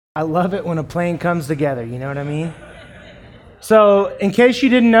I love it when a plan comes together, you know what I mean? So, in case you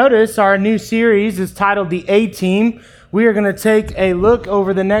didn't notice, our new series is titled The A-Team. We are going to take a look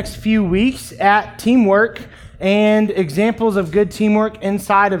over the next few weeks at teamwork and examples of good teamwork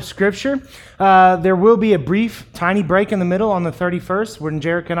inside of Scripture. There will be a brief, tiny break in the middle on the 31st when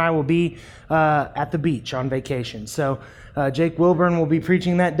Jerica and I will be at the beach on vacation. So, Jake Wilburn will be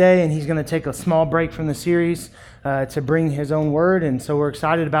preaching that day, and he's going to take a small break from the series to bring his own word, and so we're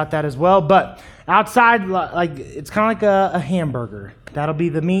excited about that as well. But outside, like it's kind of like a hamburger. That'll be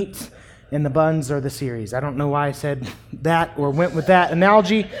the meat, and the buns are the series. I don't know why I said that or went with that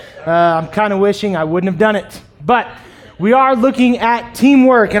analogy. I'm kind of wishing I wouldn't have done it. But we are looking at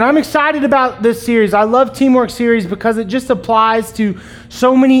teamwork, and I'm excited about this series. I love teamwork series because it just applies to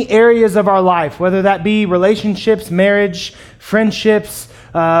so many areas of our life, whether that be relationships, marriage, friendships,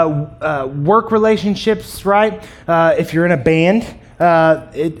 work relationships, right? If you're in a band,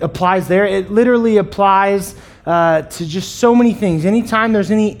 it applies there. It literally applies to just so many things. Anytime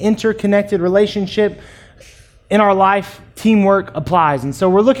there's any interconnected relationship in our life, teamwork applies. And so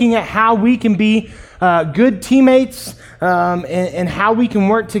we're looking at how we can be good teammates and how we can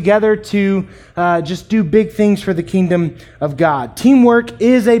work together to just do big things for the kingdom of God. Teamwork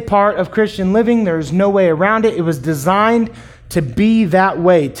is a part of Christian living. There's no way around it. It was designed to be that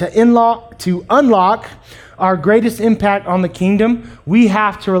way. To unlock our greatest impact on the kingdom, we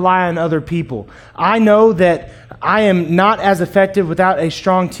have to rely on other people. I know that I am not as effective without a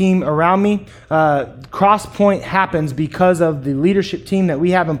strong team around me. Crosspoint happens because of the leadership team that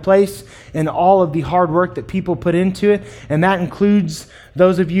we have in place and all of the hard work that people put into it. And that includes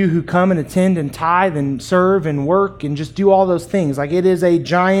those of you who come and attend and tithe and serve and work and just do all those things. Like, it is a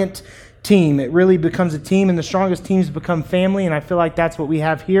giant team. It really becomes a team, and the strongest teams become family, and I feel like that's what we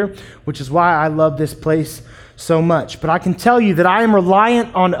have here, which is why I love this place so much. But I can tell you that I am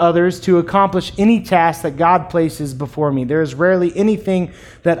reliant on others to accomplish any task that God places before me. There is rarely anything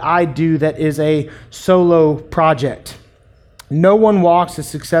that I do that is a solo project. No one walks a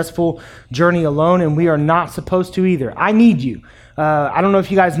successful journey alone, and we are not supposed to either. I need you. I don't know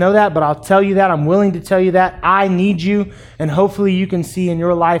if you guys know that, but I'll tell you that. I'm willing to tell you that. I need you, and hopefully you can see in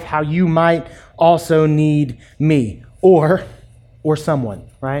your life how you might also need me or someone,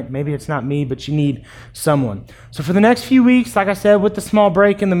 right? Maybe it's not me, but you need someone. So for the next few weeks, like I said, with the small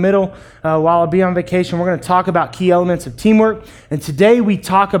break in the middle, while I'll be on vacation, we're going to talk about key elements of teamwork. And today we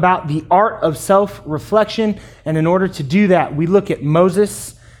talk about the art of self-reflection. And in order to do that, we look at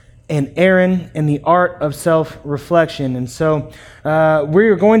Moses and Aaron and the art of self-reflection. And so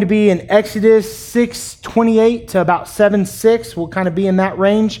we're going to be in Exodus 6:28 to about 7:6. We'll kind of be in that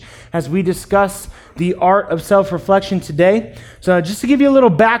range as we discuss the art of self-reflection today. So just to give you a little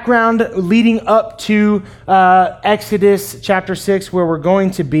background leading up to Exodus chapter 6, where we're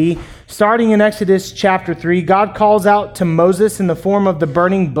going to be, starting in Exodus chapter 3, God calls out to Moses in the form of the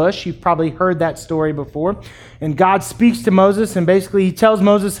burning bush. You've probably heard that story before. And God speaks to Moses, and basically he tells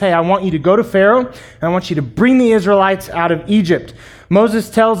Moses, hey, I want you to go to Pharaoh, and I want you to bring the Israelites out of Egypt. Moses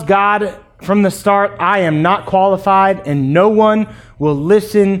tells God from the start, I am not qualified, and no one will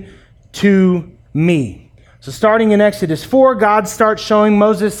listen to me. So starting in Exodus 4, God starts showing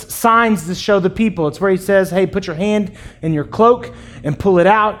Moses signs to show the people. It's where he says, hey, put your hand in your cloak and pull it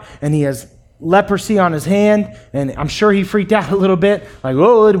out. And he has leprosy on his hand. And I'm sure he freaked out a little bit. Like,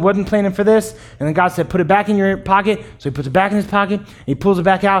 oh, it wasn't planning for this. And then God said, put it back in your pocket. So he puts it back in his pocket. And he pulls it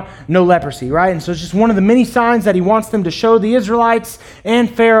back out. No leprosy, right? And so it's just one of the many signs that he wants them to show the Israelites and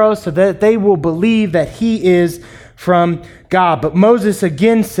Pharaoh so that they will believe that he is from God. But Moses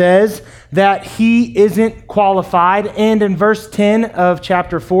again says that he isn't qualified. And in verse 10 of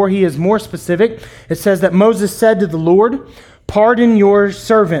chapter 4, he is more specific. It says that Moses said to the Lord, pardon your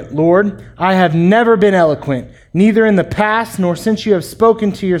servant, Lord. I have never been eloquent, neither in the past nor since you have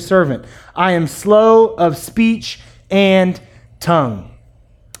spoken to your servant. I am slow of speech and tongue.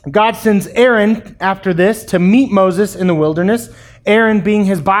 God sends Aaron after this to meet Moses in the wilderness. Aaron being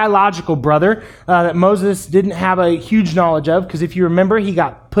his biological brother that Moses didn't have a huge knowledge of, because if you remember, he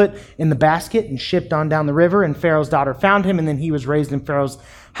got put in the basket and shipped on down the river, and Pharaoh's daughter found him, and then he was raised in Pharaoh's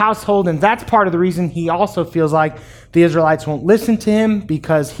household. And that's part of the reason he also feels like the Israelites won't listen to him,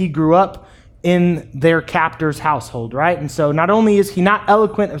 because he grew up in their captor's household, right? And so not only is he not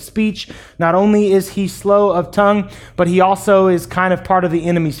eloquent of speech, not only is he slow of tongue, but he also is kind of part of the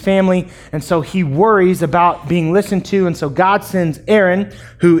enemy's family. And so he worries about being listened to. And so God sends Aaron,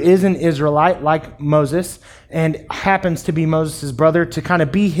 who is an Israelite like Moses, and happens to be Moses' brother, to kind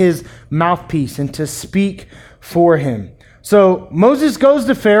of be his mouthpiece and to speak for him. So Moses goes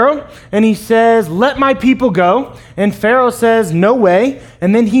to Pharaoh and he says, let my people go. And Pharaoh says, no way.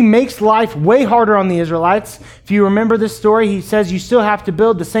 And then he makes life way harder on the Israelites. If you remember this story, he says, you still have to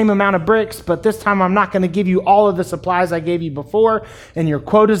build the same amount of bricks, but this time I'm not going to give you all of the supplies I gave you before, and your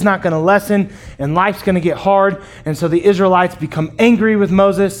quota's not going to lessen, and life's going to get hard. And so the Israelites become angry with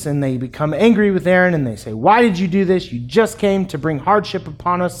Moses, and they become angry with Aaron, and they say, why did you do this? You just came to bring hardship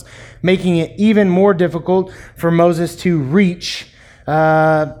upon us, making it even more difficult for Moses to reach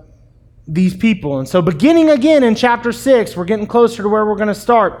these people. And so beginning again in chapter 6, we're getting closer to where we're going to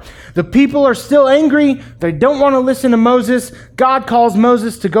start. The people are still angry. They don't want to listen to Moses. God calls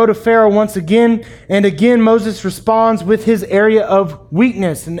Moses to go to Pharaoh once again. And again, Moses responds with his area of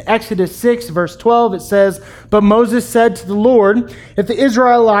weakness. In Exodus 6, verse 12, it says, but Moses said to the Lord, if the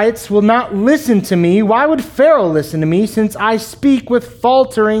Israelites will not listen to me, why would Pharaoh listen to me, since I speak with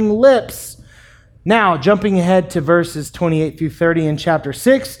faltering lips? Now, jumping ahead to verses 28 through 30 in chapter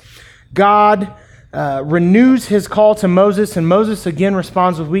 6, God renews his call to Moses, and Moses again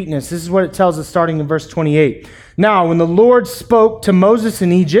responds with weakness. This is what it tells us starting in verse 28. Now, when the Lord spoke to Moses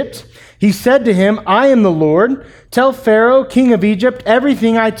in Egypt, he said to him, I am the Lord. Tell Pharaoh, king of Egypt,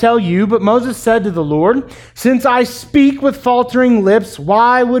 everything I tell you. But Moses said to the Lord, since I speak with faltering lips,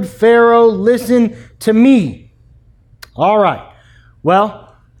 why would Pharaoh listen to me? All right.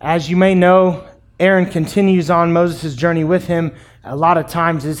 Well, as you may know, Aaron continues on Moses' journey with him. A lot of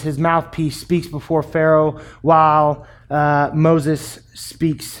times as his mouthpiece speaks before Pharaoh while Moses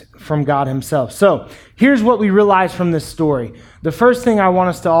speaks from God himself. So here's what we realize from this story. The first thing I want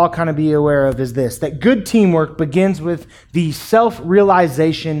us to all kind of be aware of is this, that good teamwork begins with the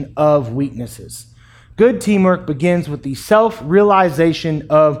self-realization of weaknesses. Good teamwork begins with the self-realization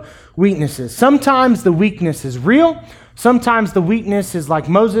of weaknesses. Sometimes the weakness is real. Sometimes the weakness is like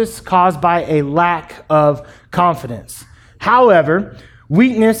Moses, caused by a lack of confidence. However,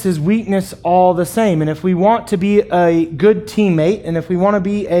 weakness is weakness all the same. And if we want to be a good teammate, and if we want to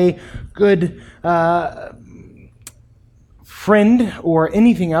be a good friend or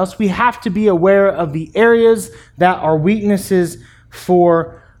anything else, we have to be aware of the areas that are weaknesses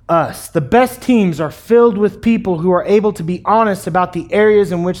for us. The best teams are filled with people who are able to be honest about the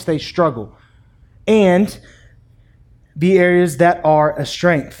areas in which they struggle and the areas that are a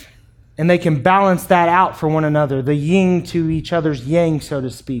strength. And they can balance that out for one another, the yin to each other's yang, so to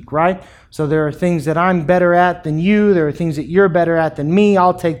speak, right? So there are things that I'm better at than you. There are things that you're better at than me.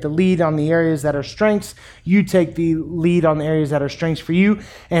 I'll take the lead on the areas that are strengths. You take the lead on the areas that are strengths for you.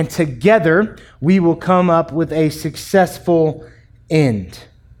 And together, we will come up with a successful end.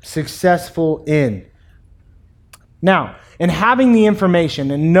 Successful end. Now, in having the information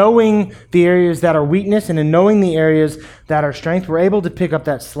and knowing the areas that are weakness and in knowing the areas that are strength, we're able to pick up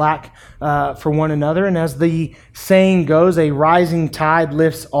that slack for one another. And as the saying goes, a rising tide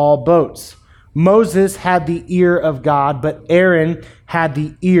lifts all boats. Moses had the ear of God, but Aaron had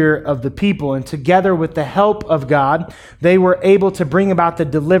the ear of the people. And together with the help of God, they were able to bring about the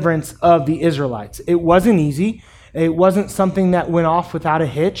deliverance of the Israelites. It wasn't easy. It wasn't something that went off without a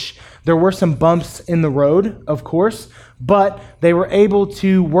hitch. There were some bumps in the road, of course, but they were able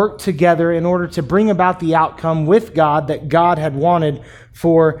to work together in order to bring about the outcome with God that God had wanted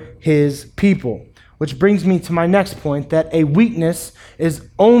for his people. Which brings me to my next point, that a weakness is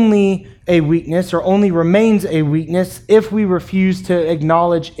only a weakness or only remains a weakness if we refuse to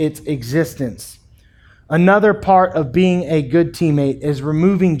acknowledge its existence. Another part of being a good teammate is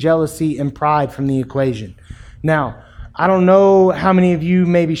removing jealousy and pride from the equation. Now, I don't know how many of you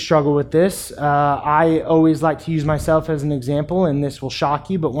maybe struggle with this. I always like to use myself as an example, and this will shock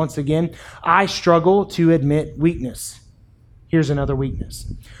you, but once again, I struggle to admit weakness. Here's another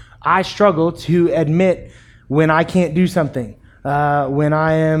weakness. I struggle to admit when I can't do something, when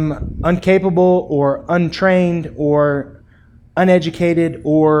I am incapable or untrained or uneducated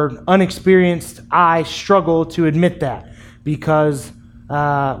or unexperienced. I struggle to admit that because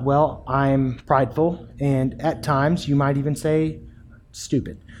I'm prideful, and at times you might even say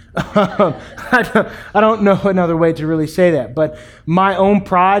stupid. I don't know another way to really say that, but my own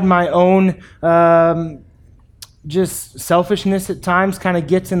pride, my own just selfishness at times kind of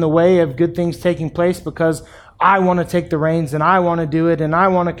gets in the way of good things taking place because I want to take the reins and I want to do it and I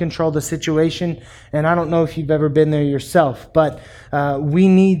want to control the situation. And I don't know if you've ever been there yourself, but we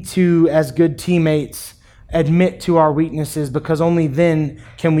need to, as good teammates, admit to our weaknesses, because only then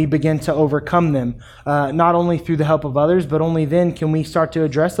can we begin to overcome them. Not only through the help of others, but only then can we start to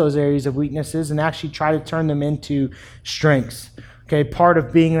address those areas of weaknesses and actually try to turn them into strengths. Okay, part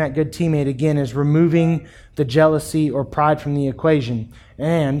of being that good teammate, again, is removing the jealousy or pride from the equation.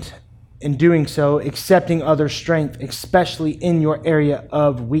 And in doing so, accepting others' strength, especially in your area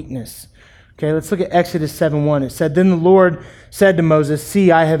of weakness. Okay, let's look at Exodus 7:1. It said, "Then the Lord said to Moses,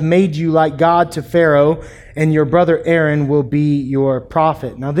 'See, I have made you like God to Pharaoh, and your brother Aaron will be your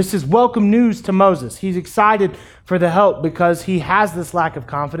prophet.'" Now, this is welcome news to Moses. He's excited for the help because he has this lack of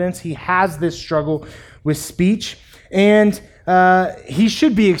confidence. He has this struggle with speech, and he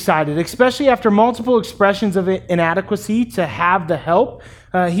should be excited, especially after multiple expressions of inadequacy, to have the help.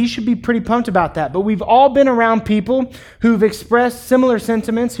 He should be pretty pumped about that. But we've all been around people who've expressed similar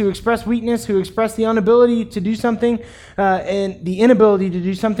sentiments, who express weakness, who express the inability to do something, and the inability to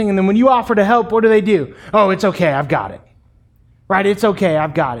do something. And then when you offer to help, what do? "Oh, it's okay, I've got it." Right? "It's okay,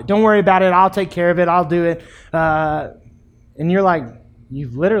 I've got it. Don't worry about it. I'll take care of it. I'll do it." And you're like,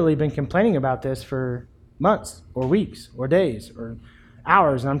 you've literally been complaining about this for months or weeks or days or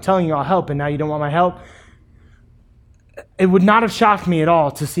hours, and I'm telling you I'll help, and now you don't want my help. It would not have shocked me at all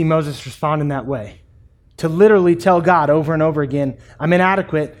to see Moses respond in that way, to literally tell God over and over again, "I'm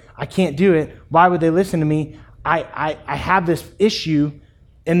inadequate, I can't do it. Why would they listen to me? I have this issue."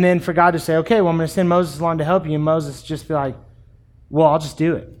 And then for God to say, "Okay, well, I'm going to send Moses along to help you," and Moses just be like, "Well, I'll just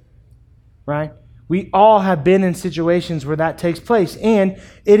do it." Right? We all have been in situations where that takes place, and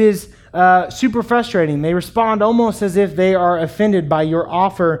it is super frustrating. They respond almost as if they are offended by your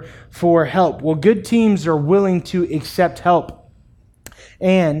offer for help. Well, good teams are willing to accept help.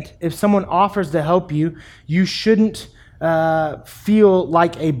 And if someone offers to help you, you shouldn't feel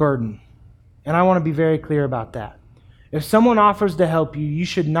like a burden. And I want to be very clear about that. If someone offers to help you, you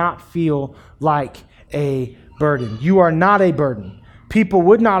should not feel like a burden. You are not a burden. People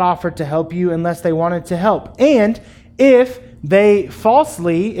would not offer to help you unless they wanted to help. And if they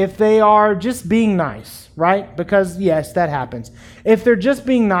if they are just being nice, right? Because yes, that happens. If they're just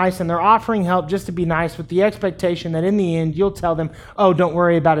being nice and they're offering help just to be nice with the expectation that in the end you'll tell them, "Oh, don't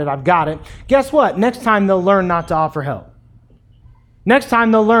worry about it, I've got it." Guess what? Next time they'll learn not to offer help. Next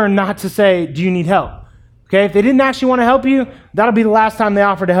time they'll learn not to say, "Do you need help?" Okay, if they didn't actually want to help you, that'll be the last time they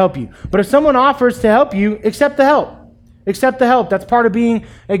offer to help you. But if someone offers to help you, accept the help. Accept the help. That's part of being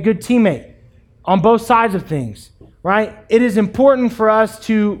a good teammate on both sides of things, right? It is important for us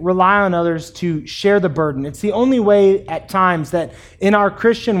to rely on others to share the burden. It's the only way at times that in our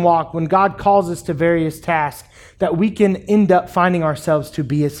Christian walk, when God calls us to various tasks, that we can end up finding ourselves to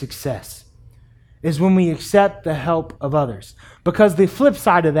be a success, is when we accept the help of others. Because the flip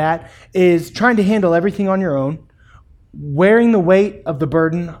side of that is trying to handle everything on your own, wearing the weight of the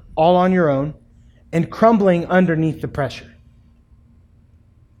burden all on your own, and crumbling underneath the pressure.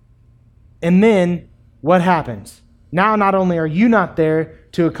 And then what happens? Now not only are you not there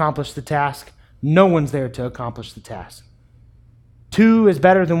to accomplish the task, no one's there to accomplish the task. 2 is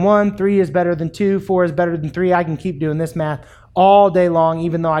better than 1, 3 is better than 2, 4 is better than 3. I can keep doing this math all day long,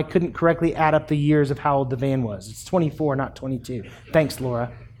 even though I couldn't correctly add up the years of how old the van was. It's 24, not 22. Thanks,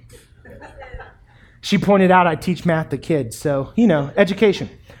 Laura. She pointed out I teach math to kids, so, education.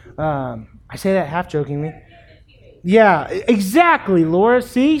 I say that half jokingly. Yeah, exactly, Laura.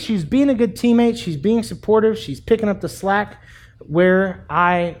 See, she's being a good teammate. She's being supportive. She's picking up the slack where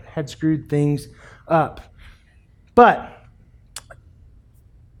I had screwed things up. But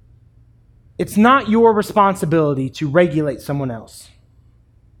it's not your responsibility to regulate someone else.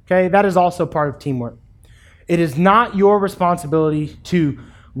 Okay, that is also part of teamwork. It is not your responsibility to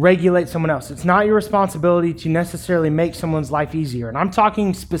regulate someone else. It's not your responsibility to necessarily make someone's life easier. And I'm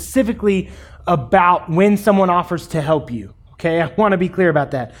talking specifically about when someone offers to help you. Okay, I want to be clear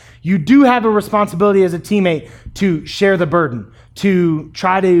about that. You do have a responsibility as a teammate to share the burden, to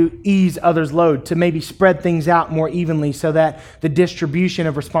try to ease others' load, to maybe spread things out more evenly so that the distribution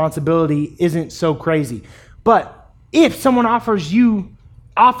of responsibility isn't so crazy. But if someone offers you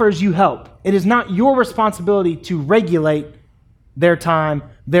help, it is not your responsibility to regulate their time,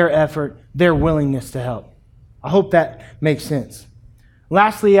 their effort, their willingness to help. I hope that makes sense.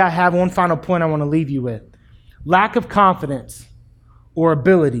 Lastly, I have one final point I want to leave you with. Lack of confidence or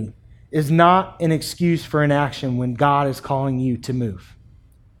ability is not an excuse for inaction when God is calling you to move.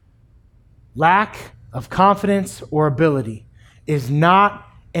 Lack of confidence or ability is not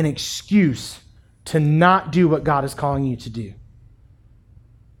an excuse to not do what God is calling you to do.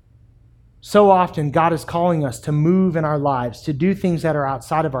 So often, God is calling us to move in our lives, to do things that are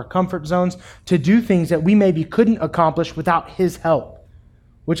outside of our comfort zones, to do things that we maybe couldn't accomplish without His help,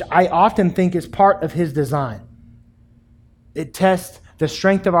 which I often think is part of His design. It tests the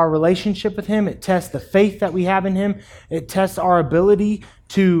strength of our relationship with Him. It tests the faith that we have in Him. It tests our ability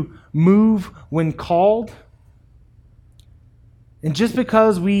to move when called. And just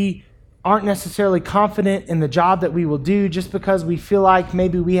because we aren't necessarily confident in the job that we will do just because we feel like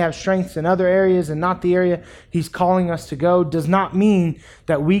maybe we have strengths in other areas and not the area He's calling us to go, does not mean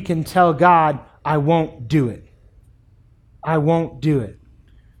that we can tell God, I won't do it. I won't do it.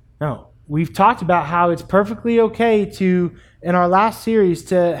 No, we've talked about how it's perfectly okay to, in our last series,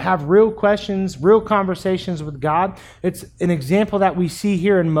 to have real questions, real conversations with God. It's an example that we see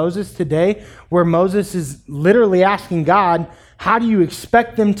here in Moses today, where Moses is literally asking God, how do you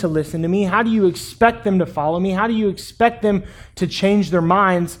expect them to listen to me? How do you expect them to follow me? How do you expect them to change their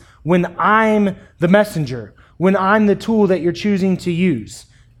minds when I'm the messenger, when I'm the tool that you're choosing to use?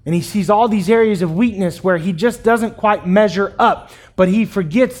 And he sees all these areas of weakness where he just doesn't quite measure up, but he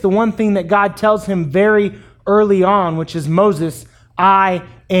forgets the one thing that God tells him very early on, which is, Moses, I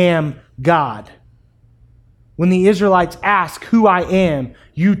am God. When the Israelites ask who I am,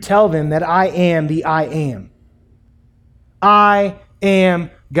 you tell them that I am the I am. I am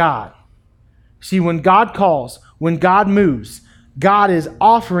God. See, when God calls, when God moves, God is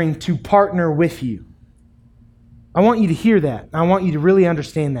offering to partner with you. I want you to hear that. I want you to really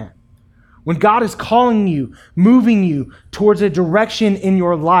understand that. When God is calling you, moving you towards a direction in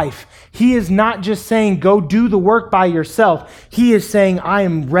your life, He is not just saying, go do the work by yourself. He is saying, I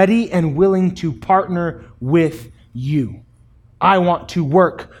am ready and willing to partner with you. I want to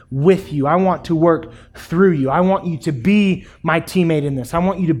work with you. I want to work through you. I want you to be my teammate in this. I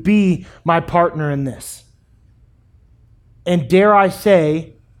want you to be my partner in this. And dare I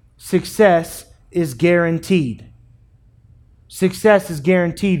say, success is guaranteed. Success is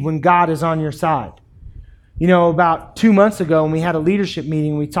guaranteed when God is on your side. You know, about 2 months ago when we had a leadership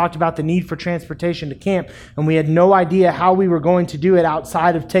meeting, we talked about the need for transportation to camp, and we had no idea how we were going to do it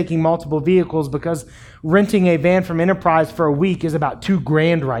outside of taking multiple vehicles, because renting a van from Enterprise for a week is about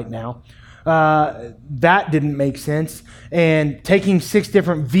 $2,000 right now. That didn't make sense. And taking 6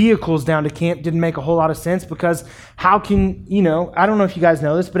 different vehicles down to camp didn't make a whole lot of sense, because how can, I don't know if you guys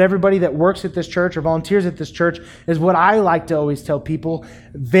know this, but everybody that works at this church or volunteers at this church is what I like to always tell people,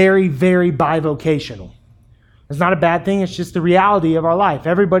 very, very bivocational. It's not a bad thing. It's just the reality of our life.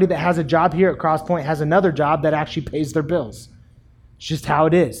 Everybody that has a job here at Crosspoint has another job that actually pays their bills. It's just how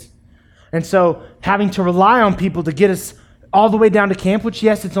it is. And so having to rely on people to get us all the way down to camp, which,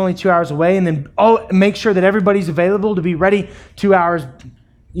 yes, it's only 2 hours away, and then make sure that everybody's available to be ready 2 hours,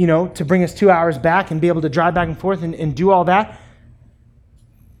 to bring us 2 hours back and be able to drive back and forth and do all that.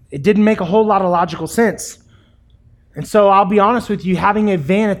 It didn't make a whole lot of logical sense. And so I'll be honest with you, having a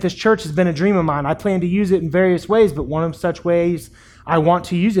van at this church has been a dream of mine. I plan to use it in various ways, but one of such ways I want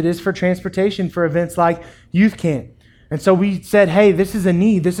to use it is for transportation for events like youth camp. And so we said, hey, this is a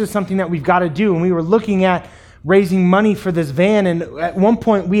need. This is something that we've got to do. And we were looking at raising money for this van. And at one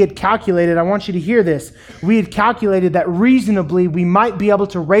point we had calculated, I want you to hear this, we had calculated that reasonably we might be able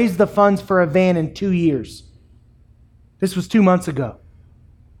to raise the funds for a van in 2 years. This was 2 months ago.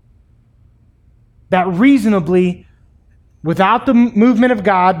 That reasonably, without the movement of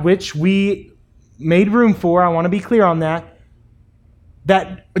God, which we made room for, I want to be clear on that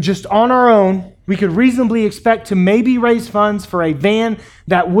just on our own, we could reasonably expect to maybe raise funds for a van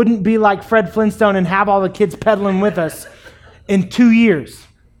that wouldn't be like Fred Flintstone and have all the kids pedaling with us in 2 years.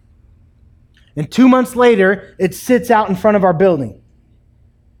 And 2 months later, it sits out in front of our building.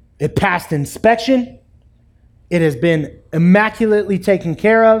 It passed inspection. It has been immaculately taken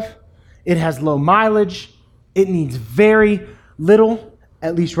care of. It has low mileage. It needs very little,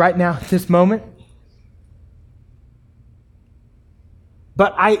 at least right now at this moment.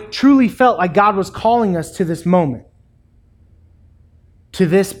 But I truly felt like God was calling us to this moment, to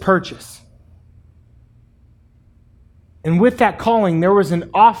this purchase. And with that calling, there was an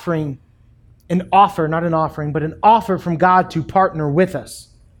offer from God to partner with us.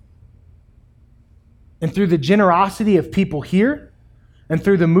 And through the generosity of people here and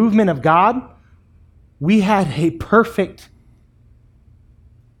through the movement of God, we had a perfect,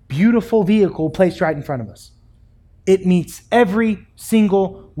 beautiful vehicle placed right in front of us. It meets every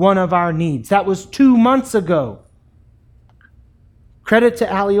single one of our needs. That was 2 months ago. Credit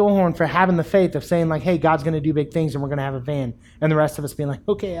to Allie Olhorn for having the faith of saying like, hey, God's going to do big things and we're going to have a van. And the rest of us being like,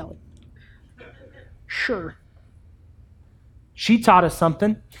 okay, Allie. Sure. She taught us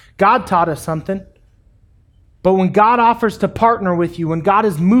something. God taught us something. But when God offers to partner with you, when God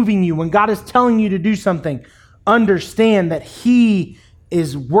is moving you, when God is telling you to do something, understand that He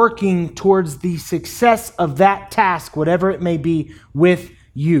is working towards the success of that task, whatever it may be, with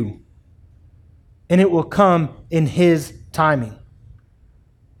you. And it will come in His timing.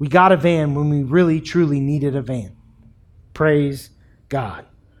 We got a van when we really, truly needed a van. Praise God.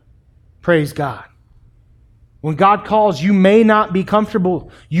 Praise God. When God calls, you may not be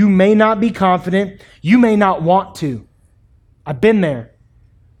comfortable. You may not be confident. You may not want to. I've been there.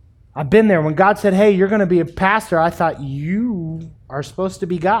 I've been there. When God said, hey, you're going to be a pastor, I thought you are supposed to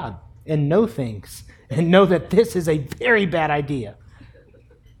be God and know things and know that this is a very bad idea.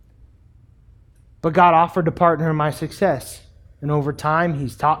 But God offered to partner in my success. And over time,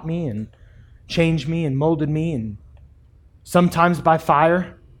 he's taught me and changed me and molded me. And sometimes by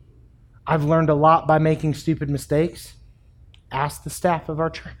fire. I've learned a lot by making stupid mistakes. Ask the staff of our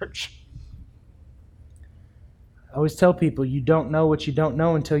church. I always tell people, you don't know what you don't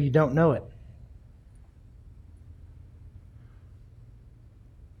know until you don't know it.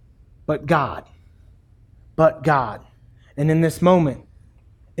 But God. And in this moment,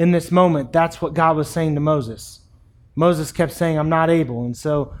 that's what God was saying to Moses. Moses kept saying, I'm not able. And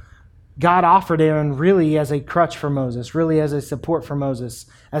so God offered Aaron really as a crutch for Moses, really as a support for Moses,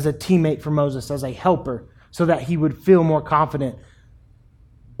 as a teammate for Moses, as a helper, so that he would feel more confident.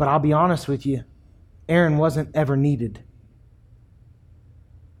 But I'll be honest with you, Aaron wasn't ever needed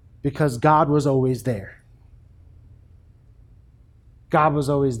because God was always there. God was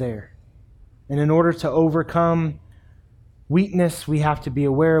always there. And in order to overcome weakness, we have to be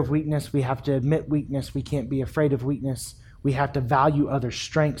aware of weakness. We have to admit weakness. We can't be afraid of weakness. We have to value other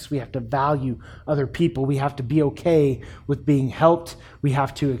strengths. We have to value other people. We have to be okay with being helped. We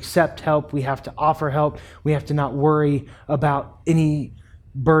have to accept help. We have to offer help. We have to not worry about any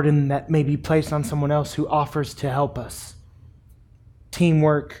burden that may be placed on someone else who offers to help us.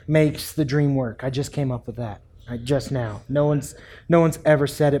 Teamwork makes the dream work. I just came up with that just now. No one's ever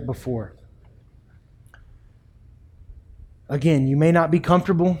said it before. Again, you may not be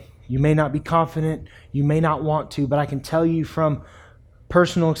comfortable. You may not be confident, you may not want to, but I can tell you from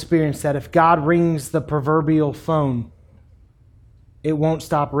personal experience that if God rings the proverbial phone, it won't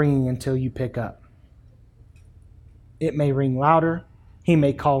stop ringing until you pick up. It may ring louder. He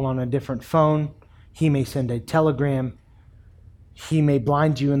may call on a different phone. He may send a telegram. He may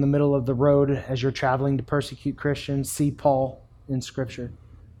blind you in the middle of the road as you're traveling to persecute Christians. See Paul in Scripture.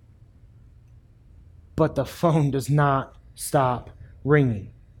 But the phone does not stop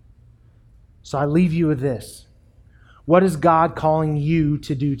ringing. So I leave you with this. What is God calling you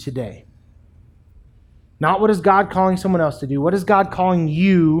to do today? Not what is God calling someone else to do. What is God calling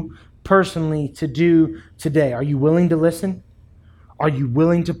you personally to do today? Are you willing to listen? Are you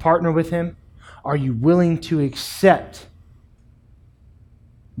willing to partner with him? Are you willing to accept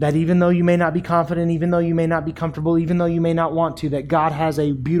that even though you may not be confident, even though you may not be comfortable, even though you may not want to, that God has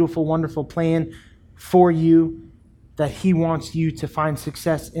a beautiful, wonderful plan for you that he wants you to find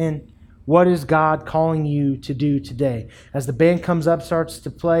success in? What is God calling you to do today? As the band comes up, starts to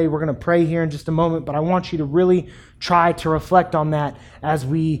play, we're going to pray here in just a moment, but I want you to really try to reflect on that as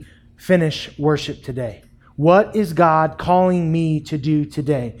we finish worship today. What is God calling me to do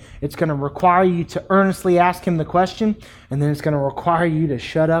today? It's going to require you to earnestly ask him the question, and then it's going to require you to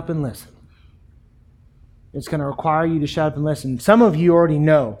shut up and listen. It's going to require you to shut up and listen. Some of you already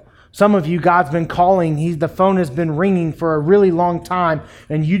know. Some of you, God's been calling. The phone has been ringing for a really long time,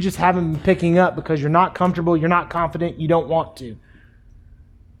 and you just haven't been picking up because you're not comfortable, you're not confident, you don't want to.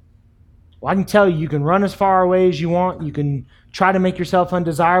 Well, I can tell you, you can run as far away as you want. You can try to make yourself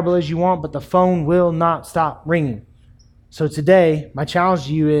undesirable as you want, but the phone will not stop ringing. So today, my challenge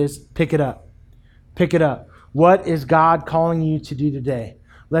to you is pick it up. Pick it up. What is God calling you to do today?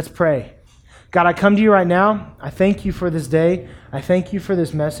 Let's pray. God, I come to you right now. I thank you for this day. I thank you for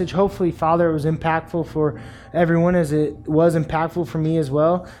this message. Hopefully, Father, it was impactful for everyone as it was impactful for me as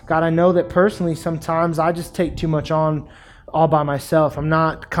well. God, I know that personally sometimes I just take too much on all by myself. I'm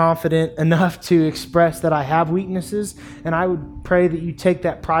not confident enough to express that I have weaknesses, and I would pray that you take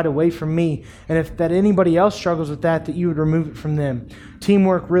that pride away from me, and if that anybody else struggles with that you would remove it from them.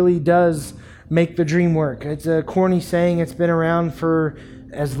 Teamwork really does make the dream work. It's a corny saying. It's been around for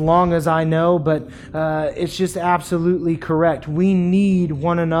as long as I know, but it's just absolutely correct. We need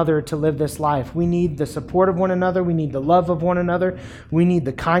one another to live this life. We need the support of one another. We need the love of one another. We need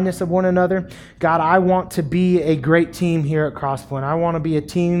the kindness of one another. God, I want to be a great team here at Crosspoint. I want to be a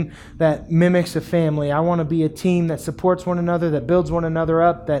team that mimics a family. I want to be a team that supports one another, that builds one another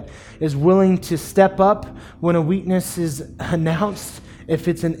up, that is willing to step up when a weakness is announced, if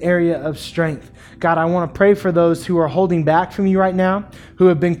it's an area of strength. God, I want to pray for those who are holding back from you right now, who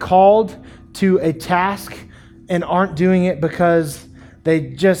have been called to a task and aren't doing it because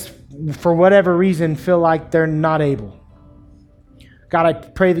they just, for whatever reason, feel like they're not able. God, I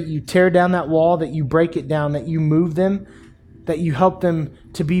pray that you tear down that wall, that you break it down, that you move them, that you help them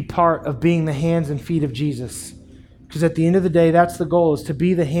to be part of being the hands and feet of Jesus. Because at the end of the day, that's the goal, is to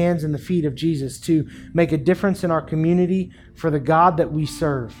be the hands and the feet of Jesus, to make a difference in our community for the God that we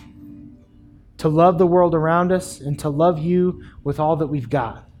serve, to love the world around us and to love you with all that we've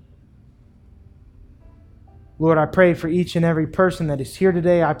got. Lord, I pray for each and every person that is here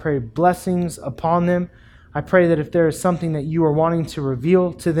today. I pray blessings upon them. I pray that if there is something that you are wanting to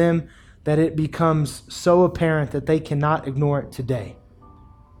reveal to them, that it becomes so apparent that they cannot ignore it today.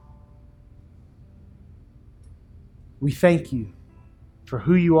 We thank you for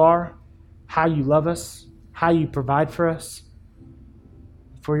who you are, how you love us, how you provide for us,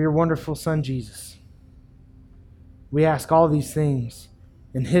 for your wonderful Son, Jesus. We ask all these things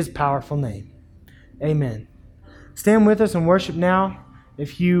in his powerful name. Amen. Stand with us and worship now.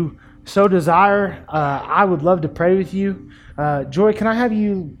 If you so desire, I would love to pray with you. Joy, can I have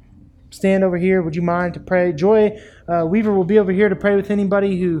you stand over here? Would you mind to pray? Joy Weaver will be over here to pray with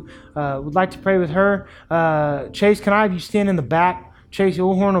anybody who would like to pray with her. Chase, can I have you stand in the back? Chase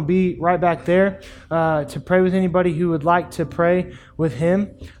Ullhorn will be right back there to pray with anybody who would like to pray with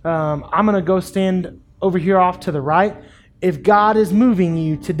him. I'm going to go stand over here off to the right. If God is moving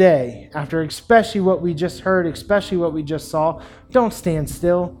you today, after especially what we just heard, especially what we just saw, don't stand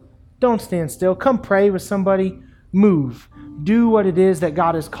still. Don't stand still. Come pray with somebody. Move. Do what it is that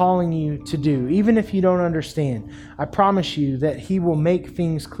God is calling you to do, even if you don't understand. I promise you that he will make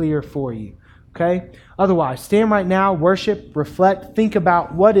things clear for you. Okay? Otherwise, stand right now, worship, reflect, think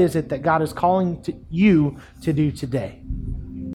about what is it that God is calling you to do today.